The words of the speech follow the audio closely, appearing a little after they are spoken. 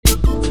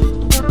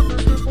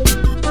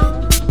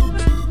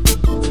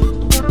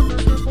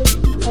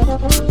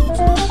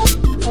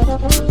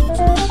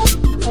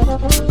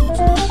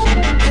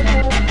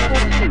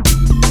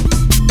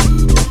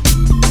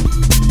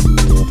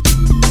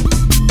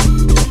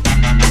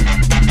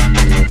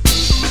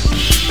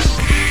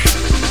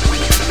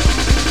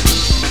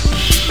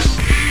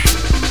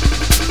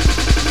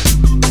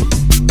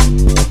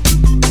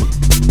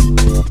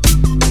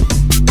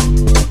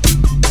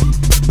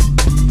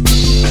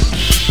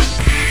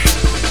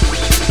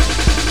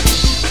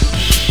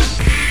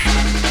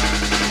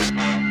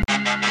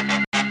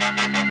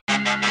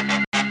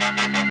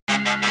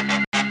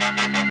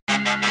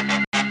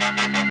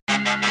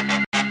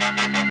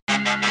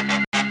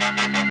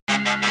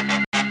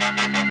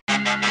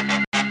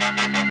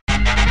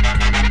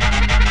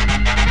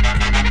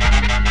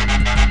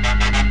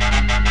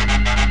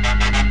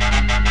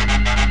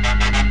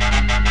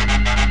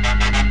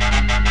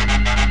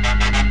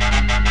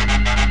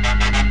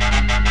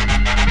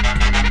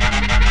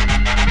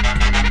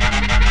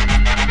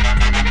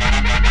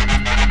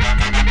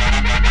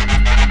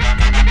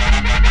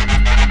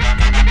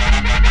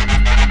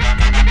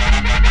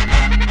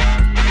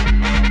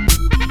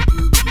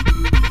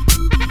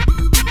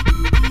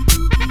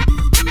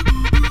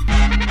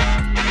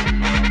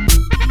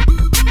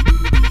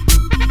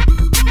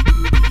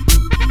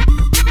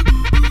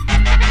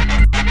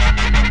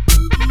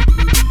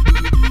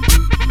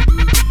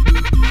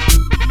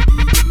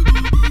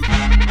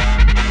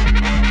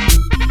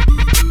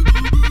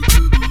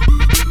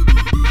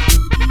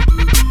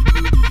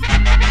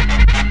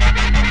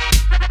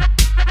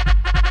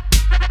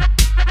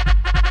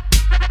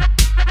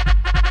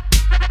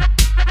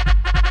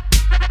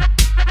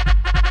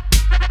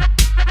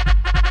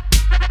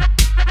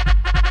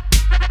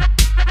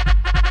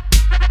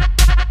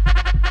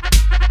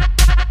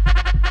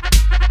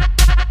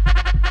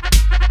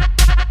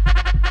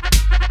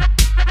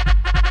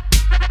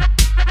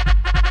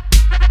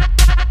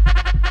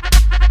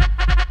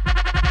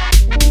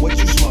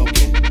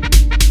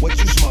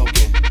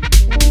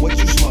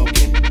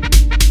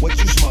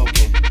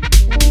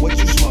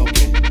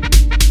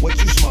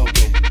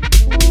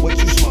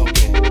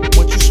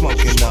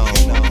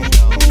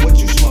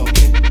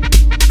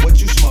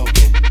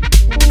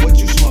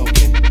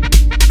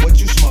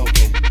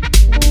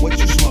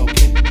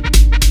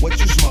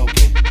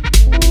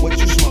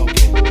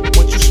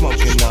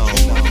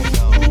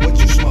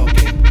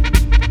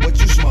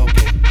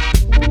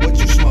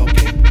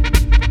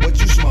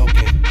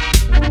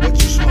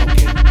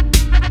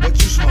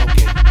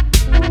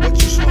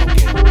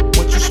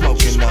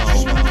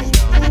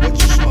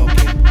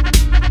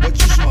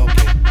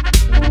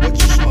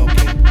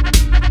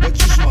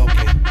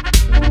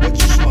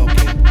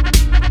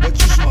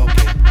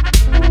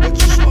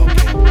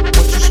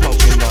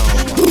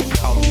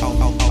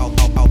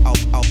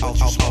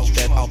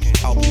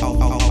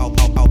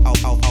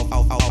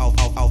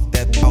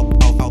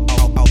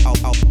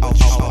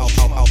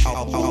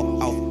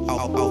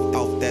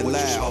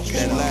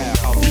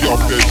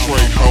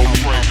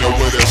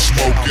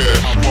smoke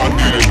at? I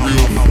need a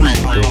real freak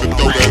to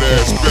throw that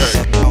ass back.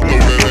 Throw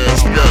that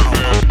ass back.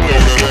 Throw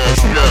that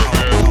ass back.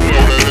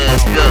 Throw that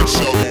ass back.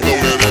 So throw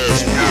that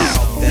ass back.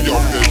 We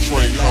off that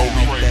train,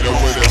 homie. Now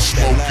where that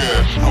smoke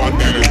at? I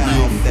need a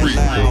real freak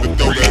to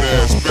throw that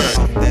ass back.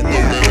 Throw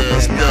that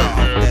ass back.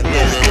 Throw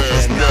that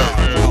ass back.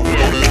 Throw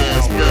that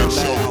ass back.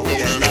 So throw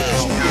that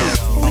ass back.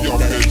 We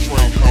off that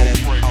train,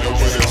 homie. Now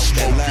where that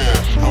smoke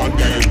at? I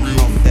need a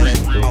real freak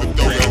to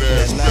throw that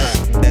ass back.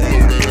 Throw that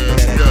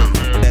ass back.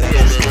 Throw that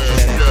ass back.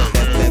 Throw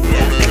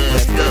that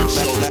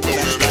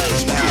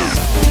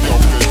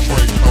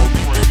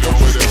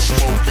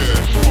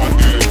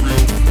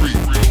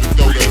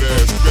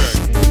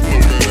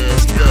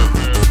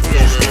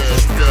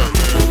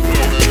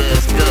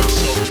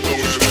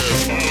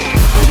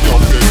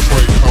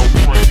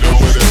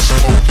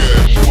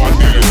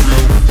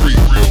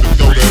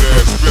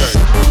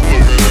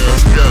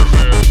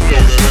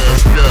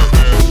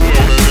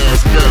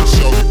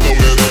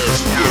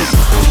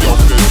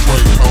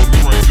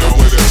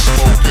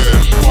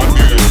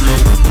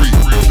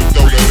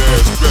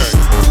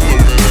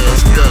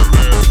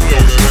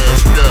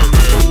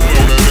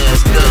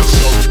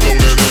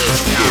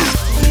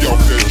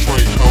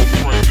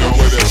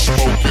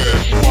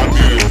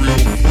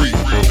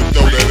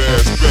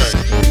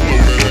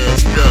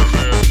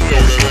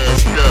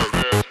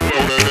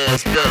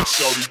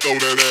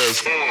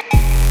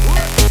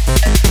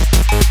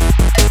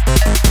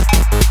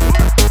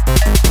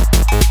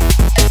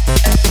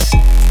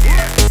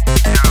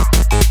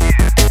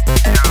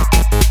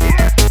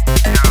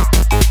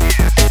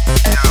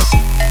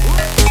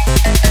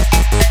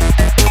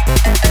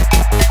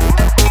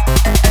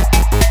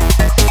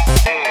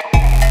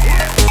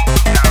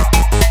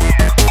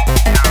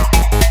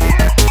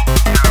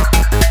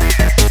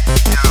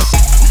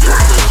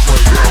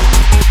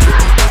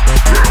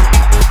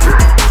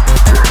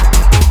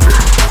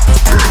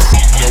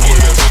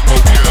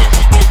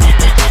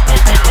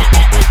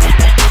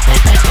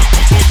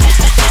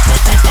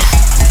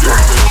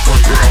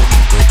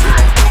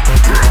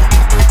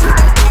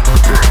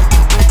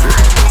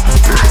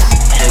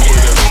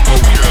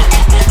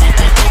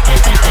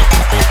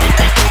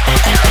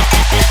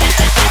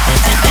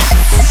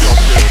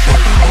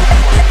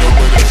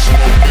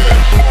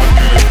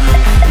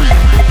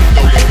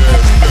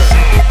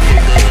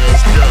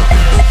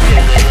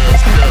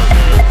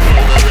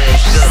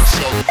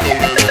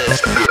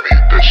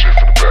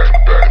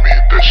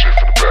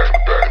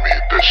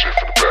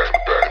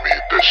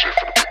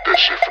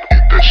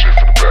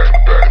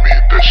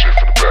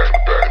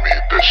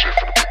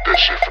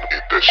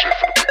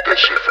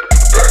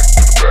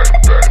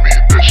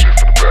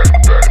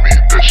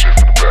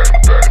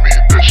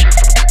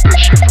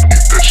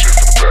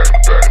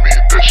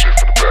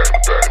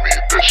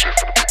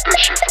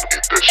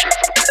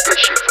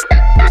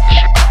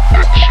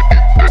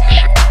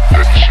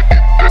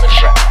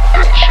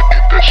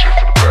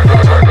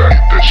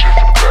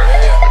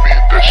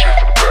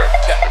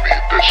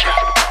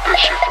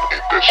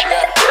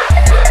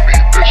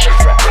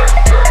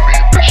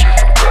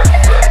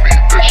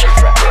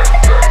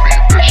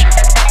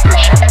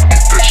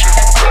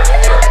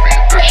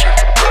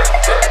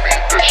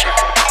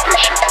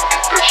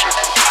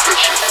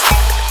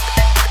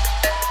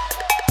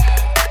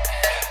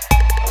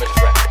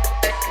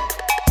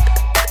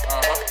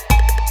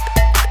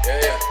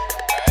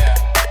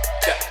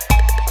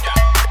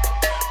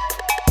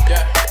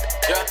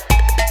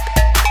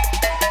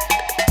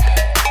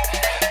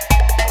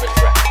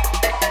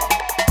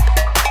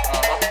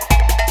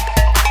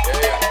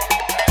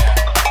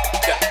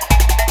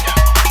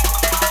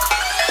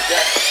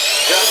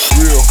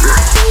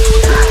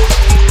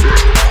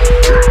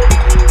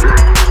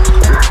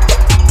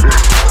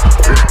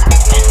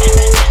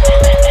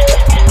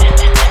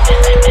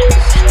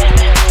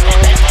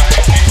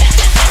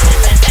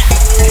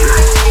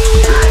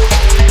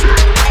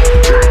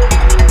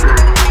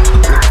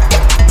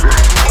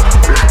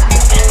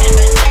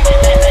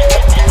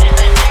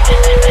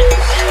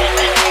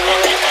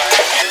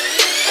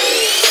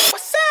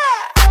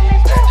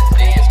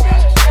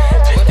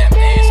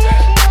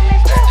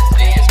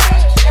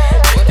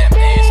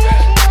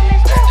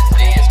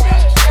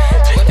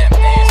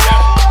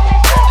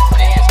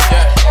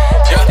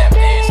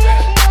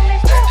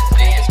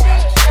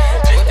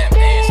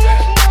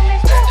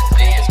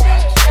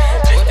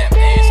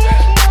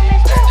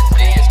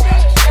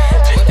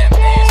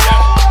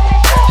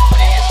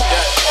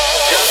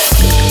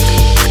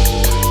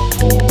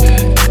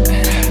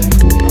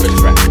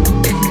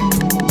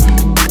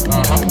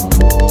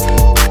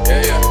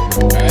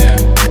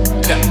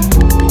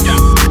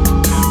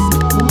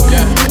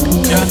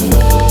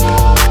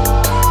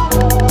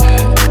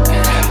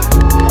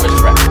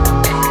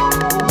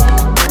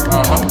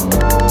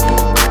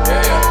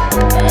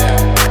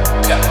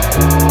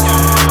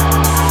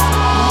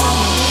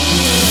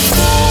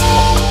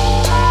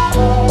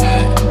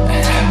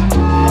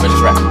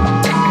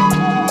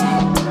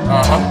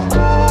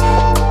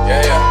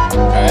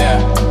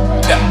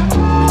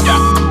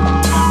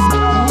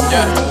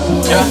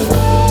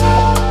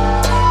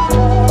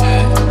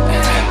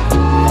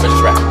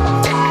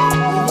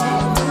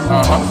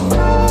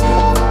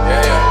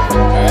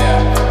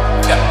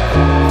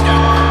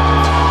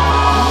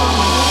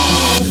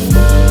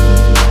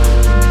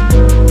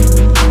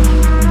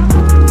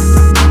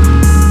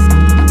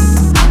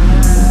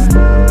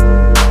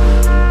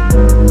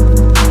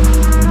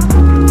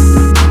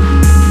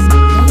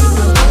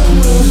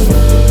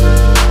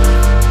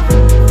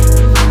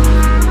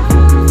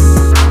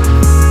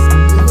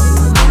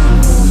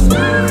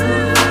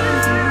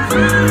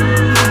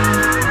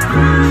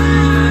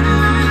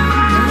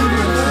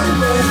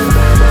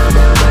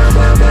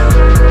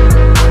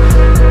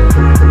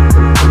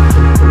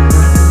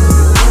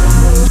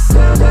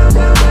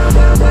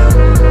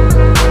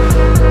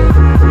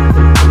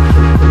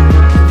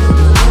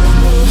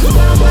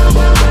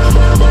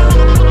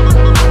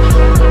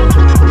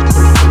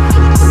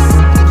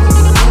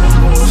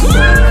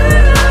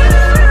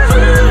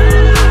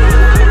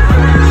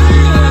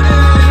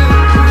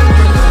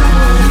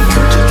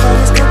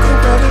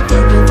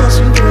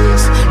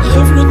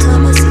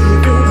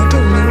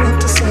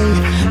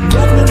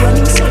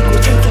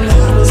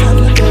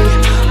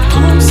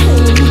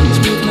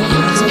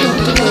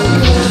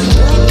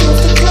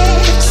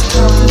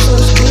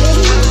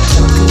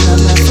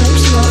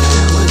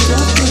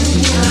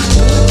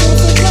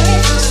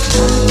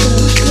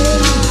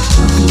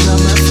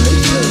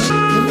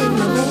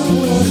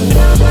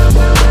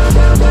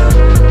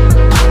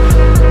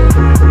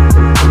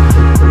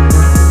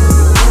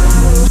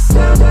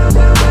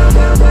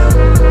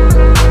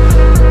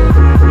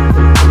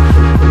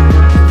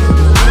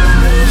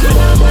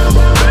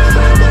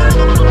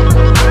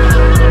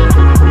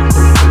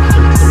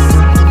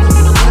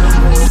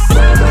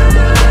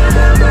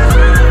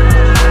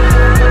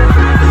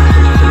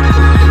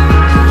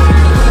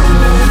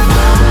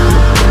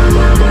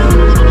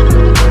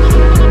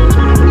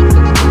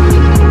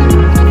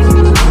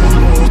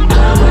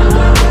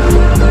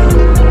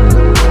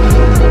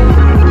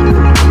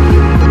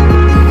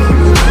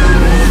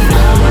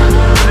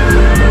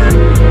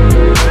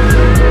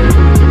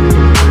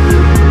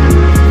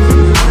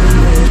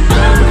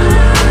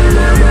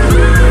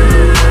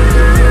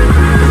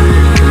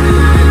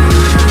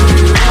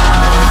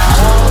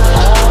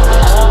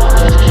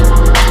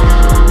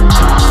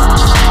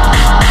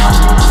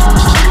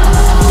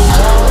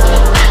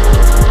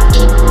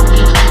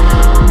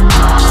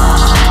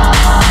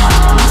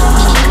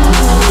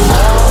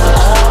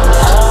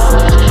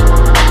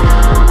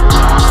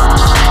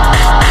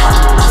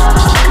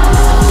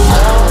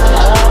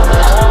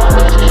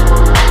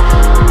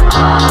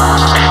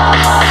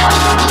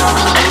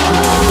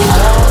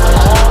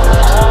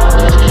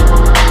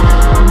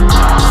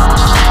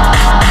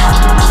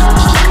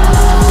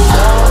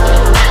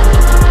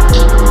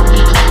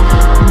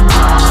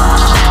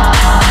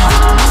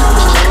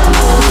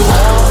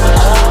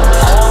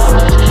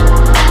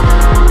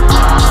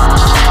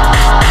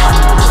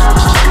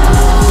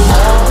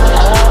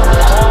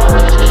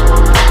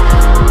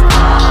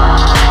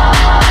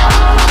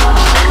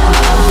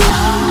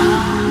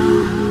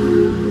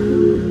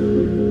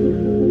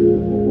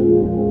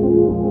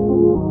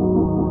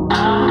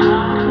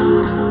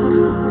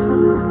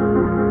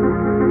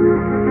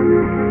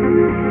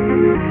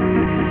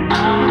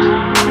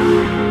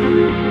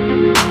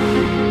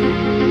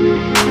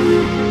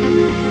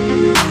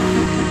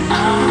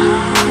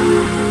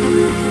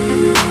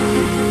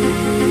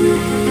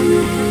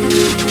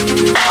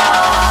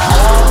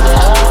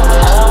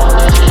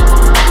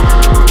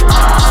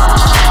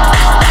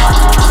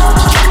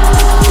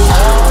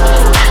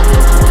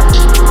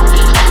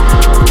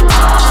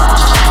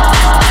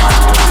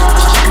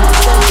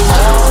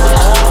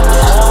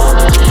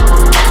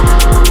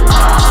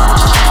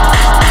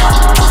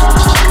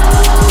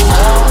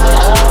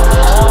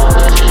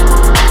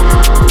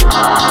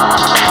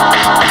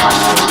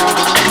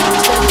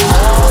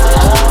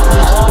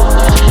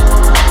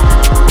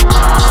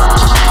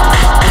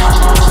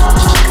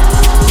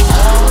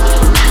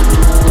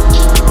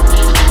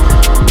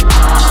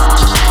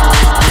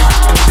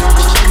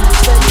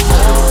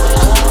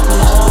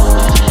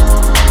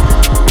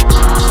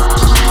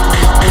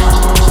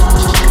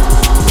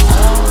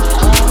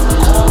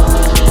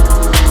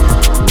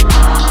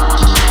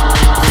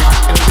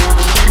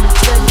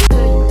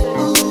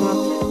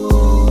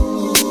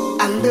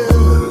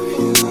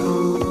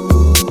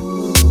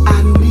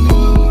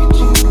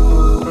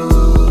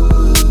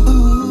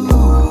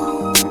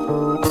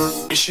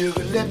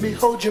Let me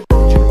hold you. I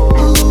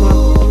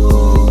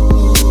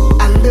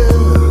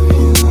love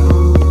you.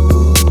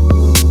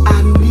 I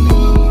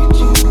need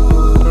you.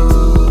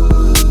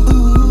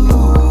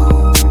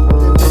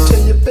 Let me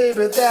tell you,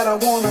 baby, that I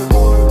wanna. Let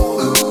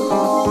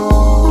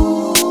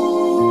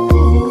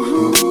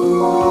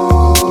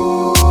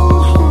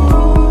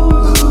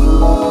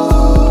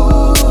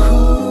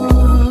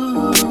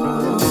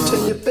me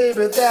tell you,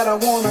 baby, that I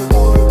wanna.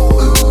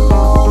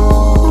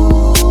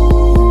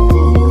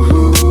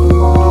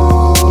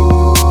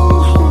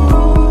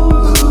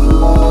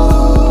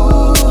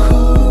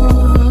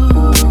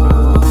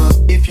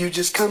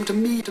 Just come to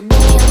me, to me.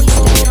 Can we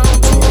stay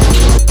home tonight?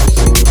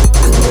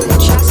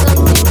 Try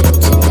something new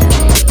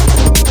tonight.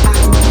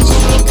 This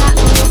drink got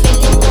me feeling right.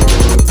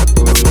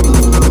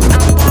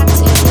 I'm about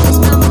to lose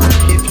my mind.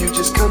 If you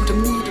just come to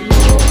me, to me.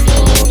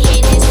 You mean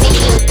Hennessy,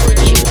 look what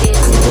you did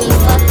to me.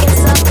 Fucking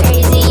so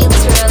crazy, you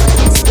twirling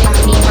and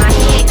spinning me. My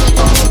head keep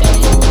on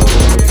spinning.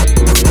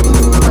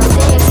 My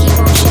legs keep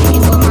on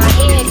shaking, but my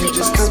head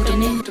keep on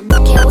spinning.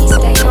 Can we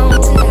stay home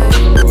tonight?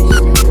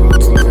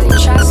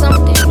 Try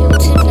something new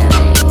tonight.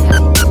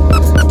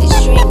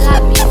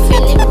 Got me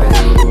feeling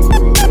right.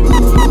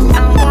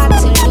 I'm about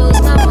to lose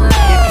my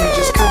mind. If you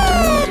just come to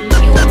me,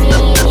 you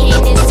mean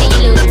Hennessy,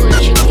 look what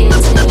you did to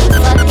me.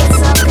 Fucking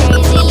so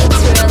crazy, you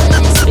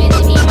twirling and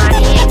spinning me. My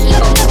head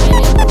keep on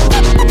spinning.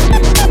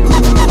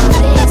 My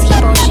legs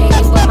keep on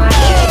shaking, but my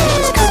head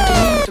keep on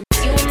spinning.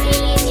 You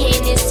mean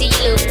Hennessy,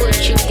 look what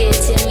you did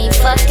to me.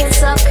 Fucking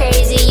so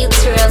crazy, you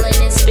twirling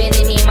and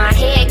spinning me. My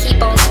head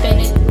keep on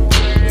spinning.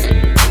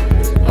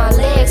 My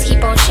legs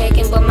keep on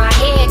shaking, but my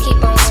head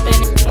keep on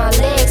spinning. My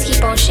legs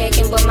keep on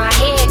shaking, but my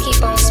head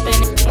keep on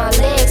spinning. My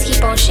legs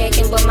keep on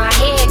shaking, but my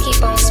head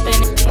keep on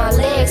spinning. My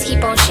legs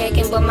keep on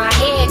shaking, but my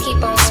head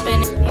keep on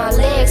spinning. My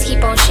legs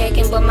keep on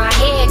shaking, but my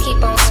head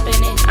keep on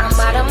spinning. I'm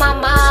out of my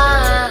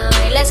mind.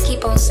 Let's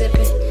keep on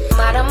sipping. I'm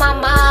out of my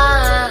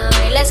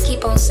mind. Let's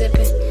keep on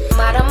sipping. I'm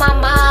out of my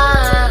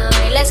mind.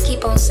 Let's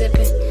keep on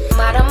sipping. I'm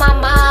out of my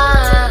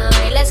mind.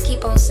 Let's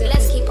keep on sipping.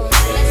 Let's keep on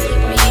sipping. Let's keep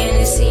on. Me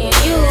Hennessy and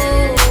you.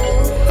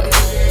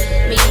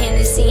 Me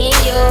Hennessy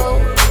and you.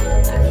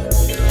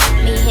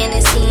 Me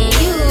Hennessy and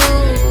you.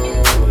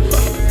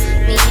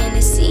 Me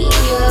Hennessy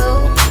and you.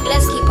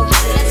 Let's keep on.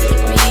 Let's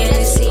keep me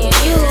Hennessy and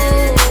you.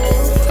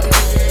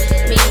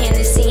 Me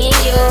Hennessy and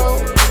you.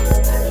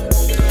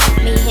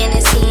 Me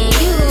Hennessy and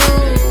you.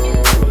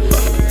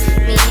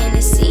 Me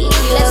Hennessy and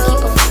you. Let's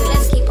keep on.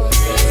 Let's keep on.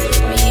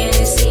 Me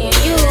Hennessy and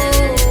you.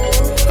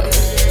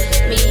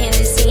 Me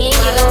Hennessy and you.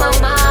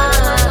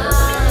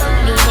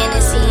 Me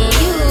Hennessy and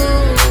you.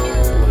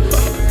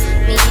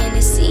 Me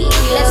Hennessy.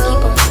 Let's